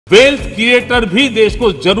Wealth creator भी देश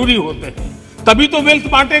को जरूरी होते हैं, तभी तो वेल्थ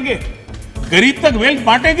बांटेंगे। गरीब तक वेल्थ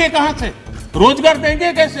बांटेंगे कहां से, रोजगार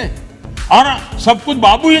देंगे कैसे? और सब कुछ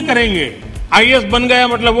बाबू ही करेंगे। आईएएस बन गया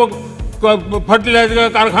मतलब वो फर्टिलाइजर का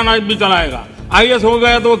कारखाना भी चलाएगा, आईएएस हो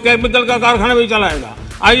गया तो वो केमिकल का कारखाना भी चलाएगा,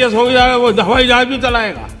 आईएएस हो गया वो हवाई जहाज भी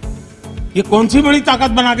चलाएगा। ये कौन सी बड़ी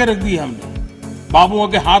ताकत बना के रख दी है हमने? बाबुओं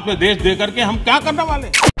के हाथ में देश दे करके हम क्या करने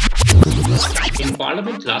वाले? In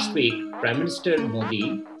Parliament last week, Prime Minister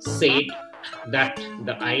Modi said that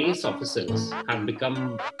the IAS officers have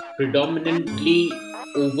become predominantly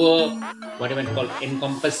what I might call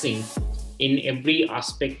encompassing in every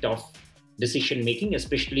aspect of decision making,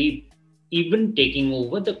 especially even taking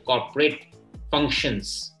over the corporate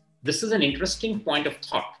functions. This is an interesting point of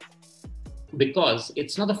thought because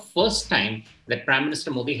it's not the first time that Prime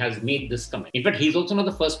Minister Modi has made this comment. In fact, he's also not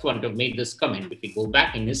the first one to have made this comment. If we go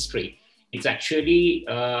back in history, it's actually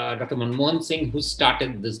Dr. Manmohan Singh who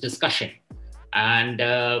started this discussion. And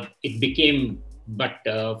it became, but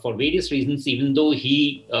for various reasons, even though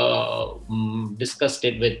he discussed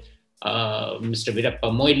it with Mr. Veerappa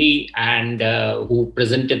Moily and who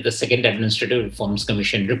presented the Second Administrative Reforms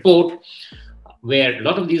Commission report, where a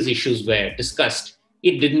lot of these issues were discussed,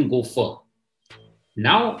 it didn't go further.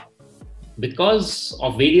 Now, because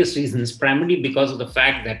of various reasons, primarily because of the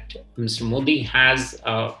fact that Mr. Modi has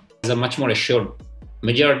a much more assured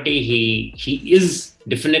majority, he is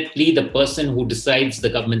definitely the person who decides the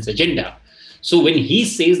government's agenda. So when he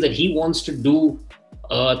says that he wants to do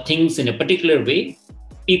things in a particular way,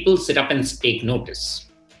 people sit up and take notice.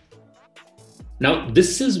 Now,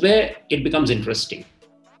 this is where it becomes interesting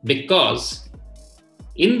because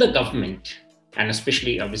in the government, and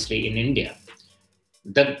especially obviously in India,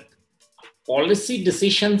 the policy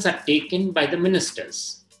decisions are taken by the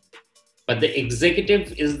ministers, but the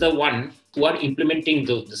executive is the one who are implementing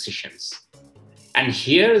those decisions. And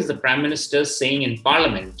here is the Prime Minister saying in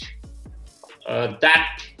Parliament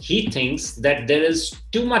that he thinks that there is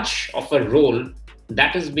too much of a role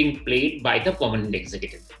that is being played by the permanent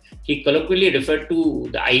executive. He colloquially referred to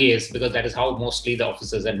the IAS because that is how mostly the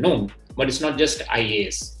officers are known, but it's not just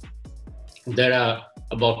IAS. There are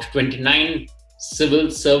about 29 civil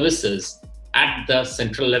services at the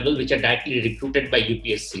central level which are directly recruited by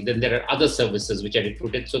UPSC. Then there are other services which are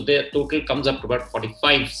recruited. So their total comes up to about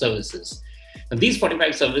 45 services. And these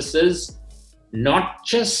 45 services not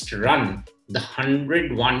just run the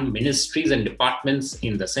 101 ministries and departments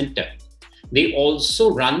in the center, they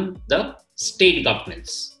also run the state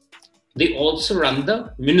governments. They also run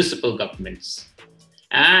the municipal governments.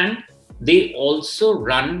 And they also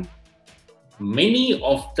run many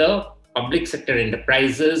of the public sector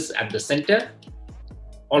enterprises at the center,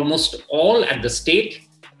 almost all at the state,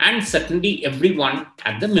 and certainly everyone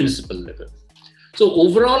at the municipal level. So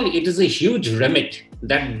overall, it is a huge remit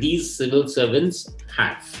that these civil servants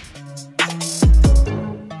have.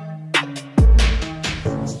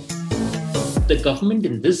 The government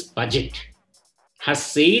in this budget has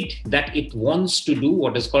said that it wants to do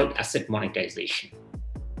what is called asset monetization.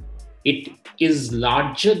 It is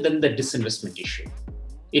larger than the disinvestment issue.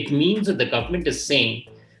 It means that the government is saying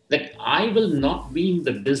that I will not be in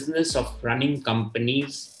the business of running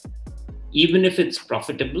companies, even if it's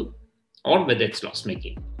profitable or whether it's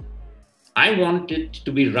loss-making. I want it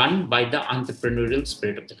to be run by the entrepreneurial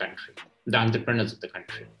spirit of the country, the entrepreneurs of the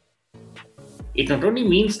country. It not only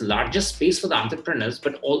means larger space for the entrepreneurs,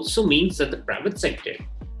 but also means that the private sector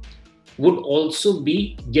would also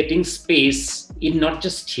be getting space in not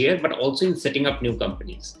just here, but also in setting up new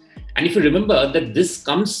companies. And if you remember that this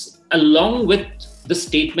comes along with the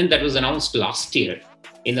statement that was announced last year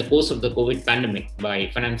in the course of the COVID pandemic by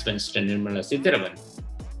Finance Minister Nirmala Sitharaman,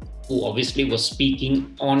 who obviously was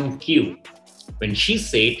speaking on cue when she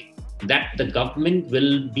said that the government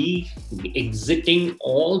will be exiting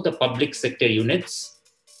all the public sector units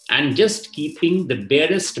and just keeping the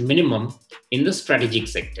barest minimum in the strategic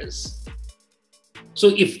sectors.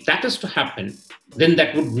 So if that is to happen, then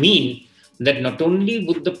that would mean that not only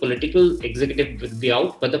would the political executive be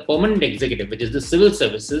out, but the permanent executive, which is the civil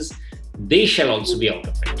services, they shall also be out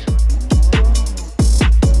of it.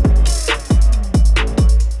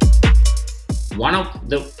 One of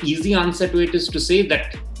the easy answer to it is to say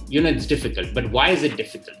that, it's difficult. But why is it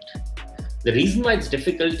difficult? The reason why it's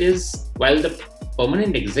difficult is while the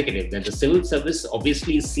permanent executive, that the civil service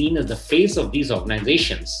obviously is seen as the face of these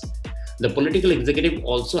organizations, the political executive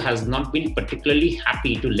also has not been particularly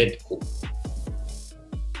happy to let go.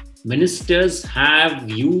 Ministers have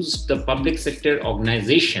used the public sector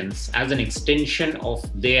organizations as an extension of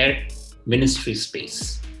their ministry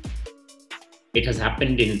space. It has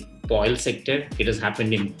happened in oil sector, it has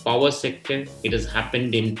happened in power sector, it has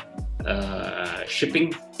happened in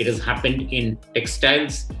shipping, it has happened in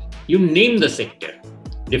textiles. You name the sector.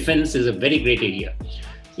 Defense is a very great area.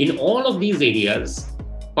 In all of these areas,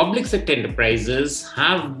 public sector enterprises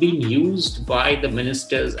have been used by the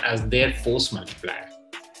ministers as their force multiplier.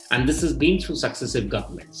 And this has been through successive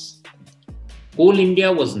governments. Coal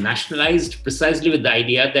India was nationalized precisely with the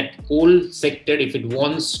idea that coal sector, if it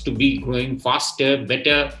wants to be growing faster,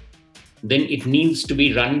 better, then it needs to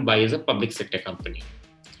be run by as a public sector company.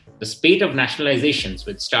 The spate of nationalizations,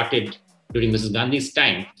 which started during Mrs. Gandhi's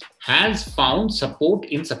time, has found support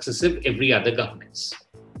in successive every other governments.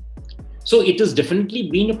 So it has definitely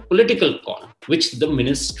been a political call, which the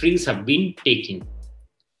ministries have been taking.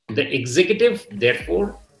 The executive,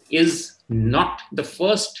 therefore, is not the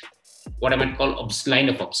first, what I might call, line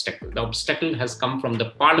of obstacle. The obstacle has come from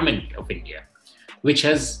the Parliament of India, which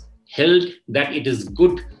has held that it is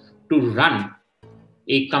good to run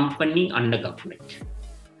a company under government.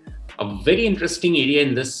 A very interesting area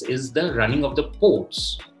in this is the running of the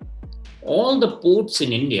ports. All the ports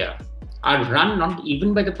in India are run not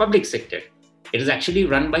even by the public sector. It is actually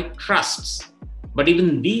run by trusts. But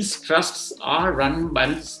even these trusts are run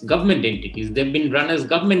by government entities. They've been run as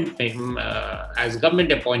government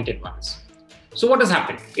appointed ones. So what has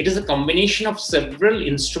happened? It is a combination of several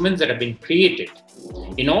instruments that have been created.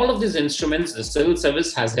 In all of these instruments, the civil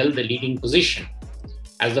service has held the leading position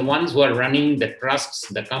as the ones who are running the trusts,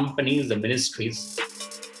 the companies, the ministries.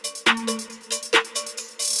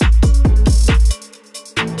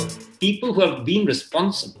 People who have been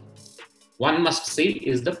responsible, one must say,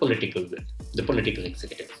 is the political will, the political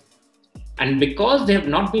executive. And because they have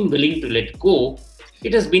not been willing to let go,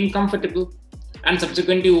 it has been comfortable. And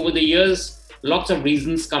subsequently, over the years, lots of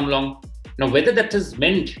reasons come along. Now, whether that has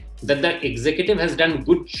meant that the executive has done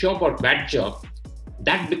good job or bad job,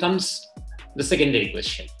 that becomes the secondary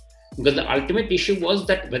question. Because the ultimate issue was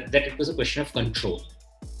that it was a question of control.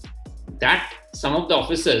 That some of the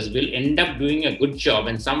officers will end up doing a good job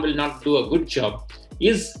and some will not do a good job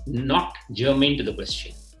is not germane to the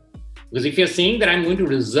question. Because if you're saying that I'm going to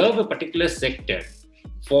reserve a particular sector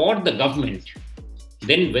for the government,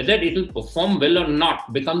 then whether it will perform well or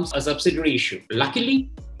not becomes a subsidiary issue.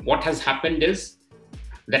 Luckily, what has happened is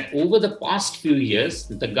that over the past few years,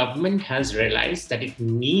 the government has realized that it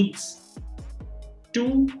needs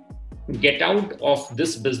to get out of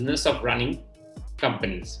this business of running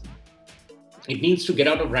companies. It needs to get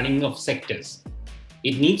out of running of sectors.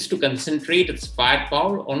 It needs to concentrate its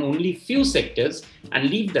firepower on only few sectors and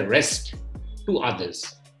leave the rest to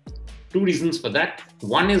others. Two reasons for that.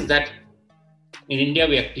 One is that in India,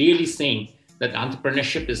 we are clearly saying that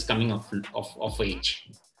entrepreneurship is coming of age.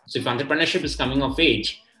 So if entrepreneurship is coming of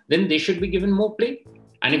age, then they should be given more play.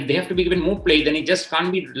 And if they have to be given more play, then it just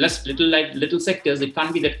can't be little sectors. It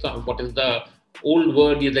can't be that, what is the old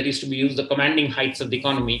word that used to be used, the commanding heights of the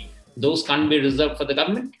economy. Those can't be reserved for the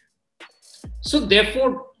government. So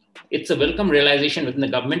therefore, it's a welcome realization within the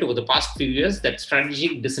government over the past few years that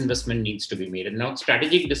strategic disinvestment needs to be made. And now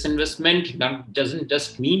strategic disinvestment doesn't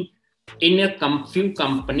just mean in a few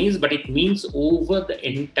companies, but it means over the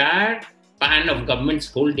entire span of government's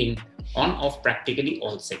holding on of practically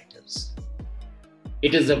all sectors.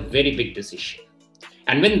 It is a very big decision.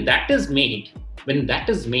 And when that is made, then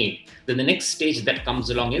the next stage that comes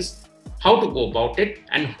along is how to go about it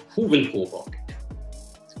and who will go about it.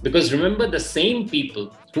 Because remember, the same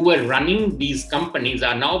people who were running these companies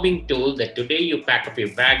are now being told that today you pack up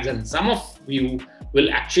your bags and some of you will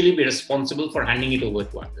actually be responsible for handing it over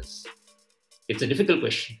to others. It's a difficult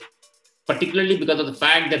question, particularly because of the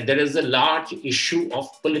fact that there is a large issue of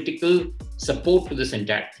political support to this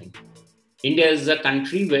entire thing. India is a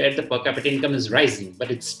country where the per capita income is rising, but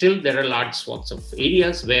it's still, there are large swaths of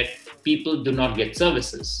areas where people do not get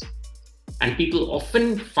services. And people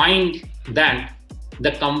often find that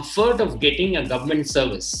the comfort of getting a government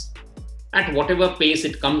service at whatever pace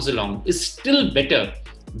it comes along is still better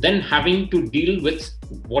than having to deal with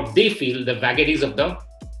what they feel the vagaries of the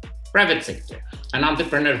private sector, an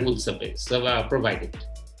entrepreneur who will provide it.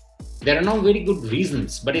 There are now very good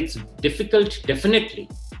reasons, but it's difficult, definitely,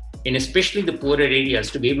 in especially the poorer areas,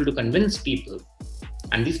 to be able to convince people,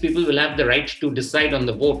 and these people will have the right to decide on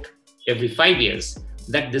the vote every 5 years,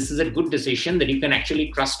 that this is a good decision, that you can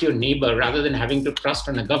actually trust your neighbor rather than having to trust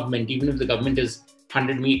on a government, even if the government is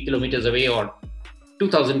 100 kilometers away or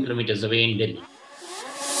 2,000 kilometers away in Delhi.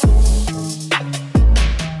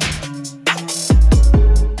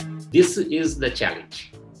 This is the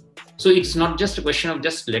challenge. So it's not just a question of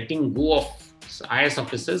just letting go of IAS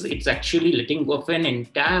officers, it's actually letting go of an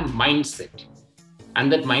entire mindset.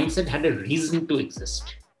 And that mindset had a reason to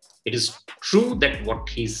exist. It is true that what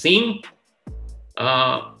he's saying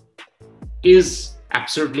is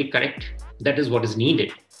absolutely correct. That is what is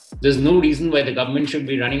needed. There's no reason why the government should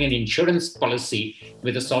be running an insurance policy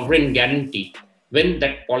with a sovereign guarantee when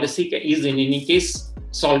that policy is in any case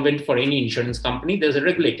solvent for any insurance company. There's a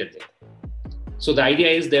regulator there. So the idea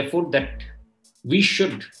is therefore that we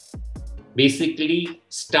should basically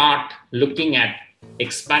start looking at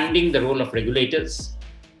expanding the role of regulators,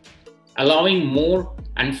 allowing more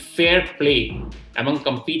and fair play among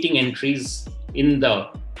competing entries in the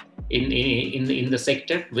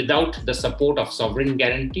sector without the support of sovereign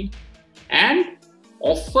guarantee, and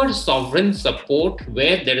offer sovereign support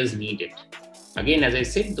where there is needed. Again, as I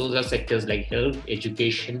said, those are sectors like health,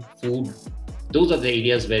 education, food. Those are the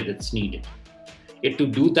areas where it's needed. To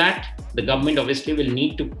do that, the government obviously will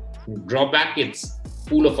need to draw back its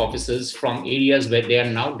pool of officers from areas where they are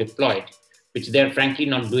now deployed, which they're frankly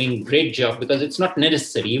not doing a great job because it's not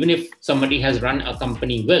necessary. Even if somebody has run a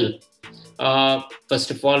company well,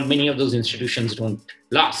 first of all, many of those institutions don't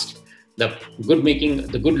last. The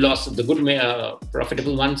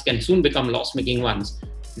profitable ones can soon become loss-making ones,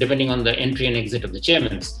 depending on the entry and exit of the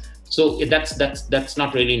chairmen. So that's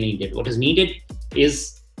not really needed. What is needed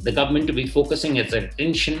is the government to be focusing its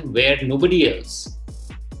attention where nobody else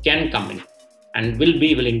can come in and will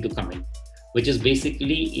be willing to come in, which is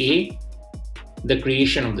basically the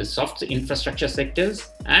creation of the soft infrastructure sectors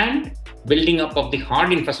and building up of the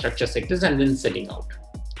hard infrastructure sectors and then selling out.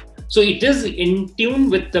 So it is in tune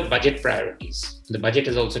with the budget priorities. The budget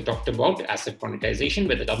has also talked about asset monetization,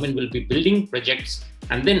 where the government will be building projects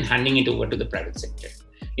and then handing it over to the private sector.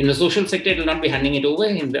 In the social sector, it will not be handing it over.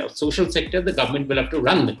 In the social sector, the government will have to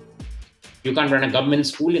run them. You can't run a government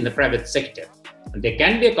school in the private sector. There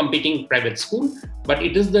can be a competing private school, but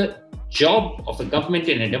it is the job of a government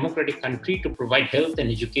in a democratic country to provide health and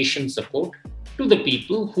education support to the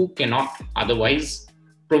people who cannot otherwise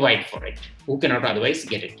provide for it, who cannot otherwise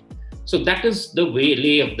get it. So that is the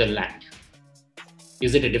lay of the land.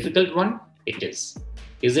 Is it a difficult one? It is.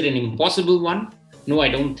 Is it an impossible one? No, I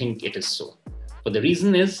don't think it is so. But the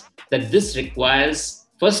reason is that this requires,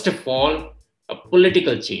 first of all, a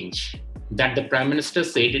political change. That the Prime Minister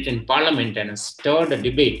said it in Parliament and has stirred a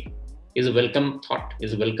debate is a welcome thought,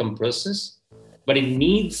 is a welcome process. But it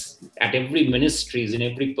needs at every ministries, in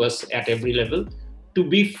every person, at every level, to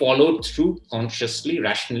be followed through consciously,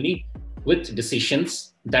 rationally, with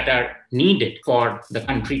decisions that are needed for the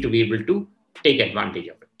country to be able to take advantage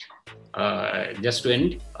of it. Just to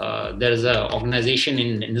end, there is an organization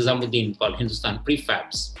in Nizamuddin called Hindustan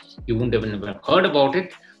Prefabs. You wouldn't have never heard about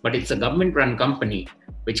it, but it's a government-run company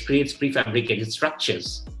which creates prefabricated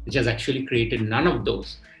structures, which has actually created none of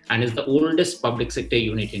those and is the oldest public sector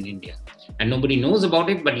unit in India. And nobody knows about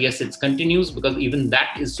it, but yes, it continues because even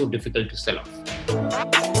that is so difficult to sell off.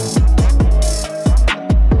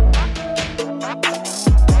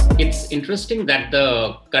 It's interesting that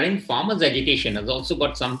the current farmers' agitation has also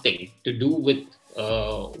got something to do with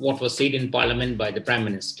what was said in Parliament by the Prime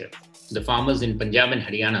Minister. The farmers in Punjab and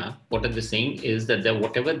Haryana, what are they saying is that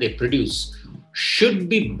whatever they produce should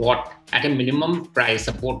be bought at a minimum price,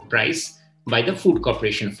 support price, by the Food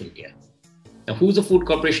Corporation of India. Now, who's the Food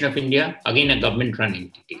Corporation of India? Again, a government-run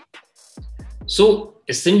entity. So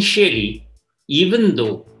essentially, even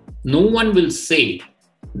though no one will say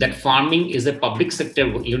that farming is a public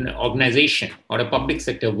sector organization or a public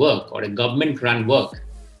sector work or a government-run work,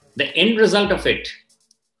 the end result of it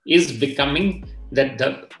is becoming that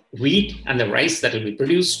the wheat and the rice that will be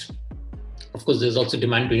produced, of course, there's also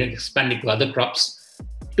demand to expand it to other crops,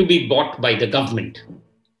 to be bought by the government.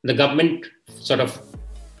 The government sort of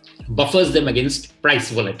buffers them against price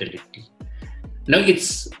volatility. Now,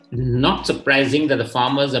 it's not surprising that the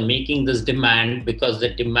farmers are making this demand because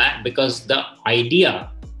the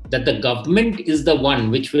idea that the government is the one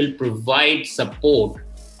which will provide support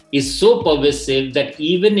is so pervasive that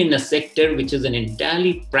even in a sector which is an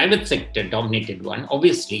entirely private sector dominated one,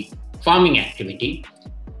 obviously farming activity,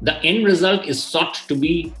 the end result is sought to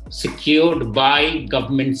be secured by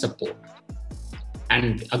government support.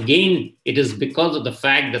 And again, it is because of the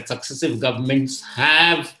fact that successive governments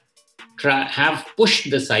have pushed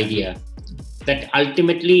this idea that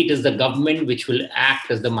ultimately it is the government which will act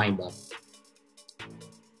as the Babu.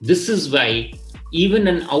 This is why even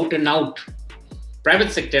an out-and-out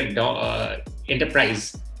private sector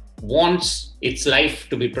enterprise wants its life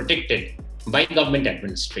to be protected by government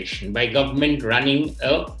administration, by government running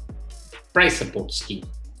a price support scheme.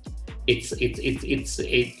 It's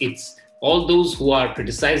all those who are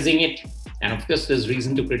criticizing it, and of course there's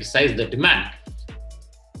reason to criticize the demand,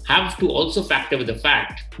 have to also factor with the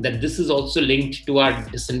fact that this is also linked to our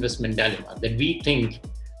disinvestment dilemma, that we think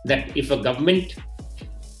that if a government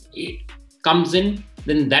comes in,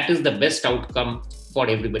 then that is the best outcome for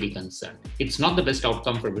everybody concerned. It's not the best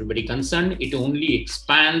outcome for everybody concerned. It only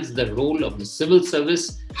expands the role of the civil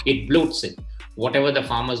service. It bloats it. Whatever the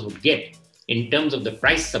farmers would get in terms of the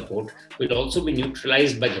price support will also be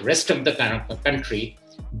neutralized by the rest of the country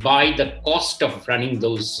by the cost of running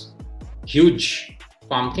those huge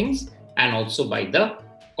farm things, and also by the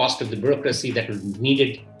cost of the bureaucracy that will be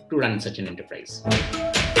needed to run such an enterprise.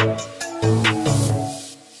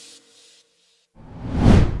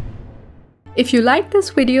 If you like this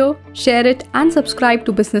video, share it and subscribe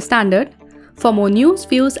to Business Standard. For more news,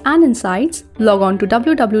 views and insights, log on to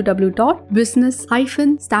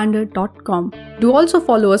www.business-standard.com. Do also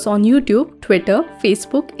follow us on YouTube, Twitter,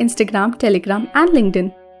 Facebook, Instagram, Telegram and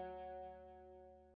LinkedIn.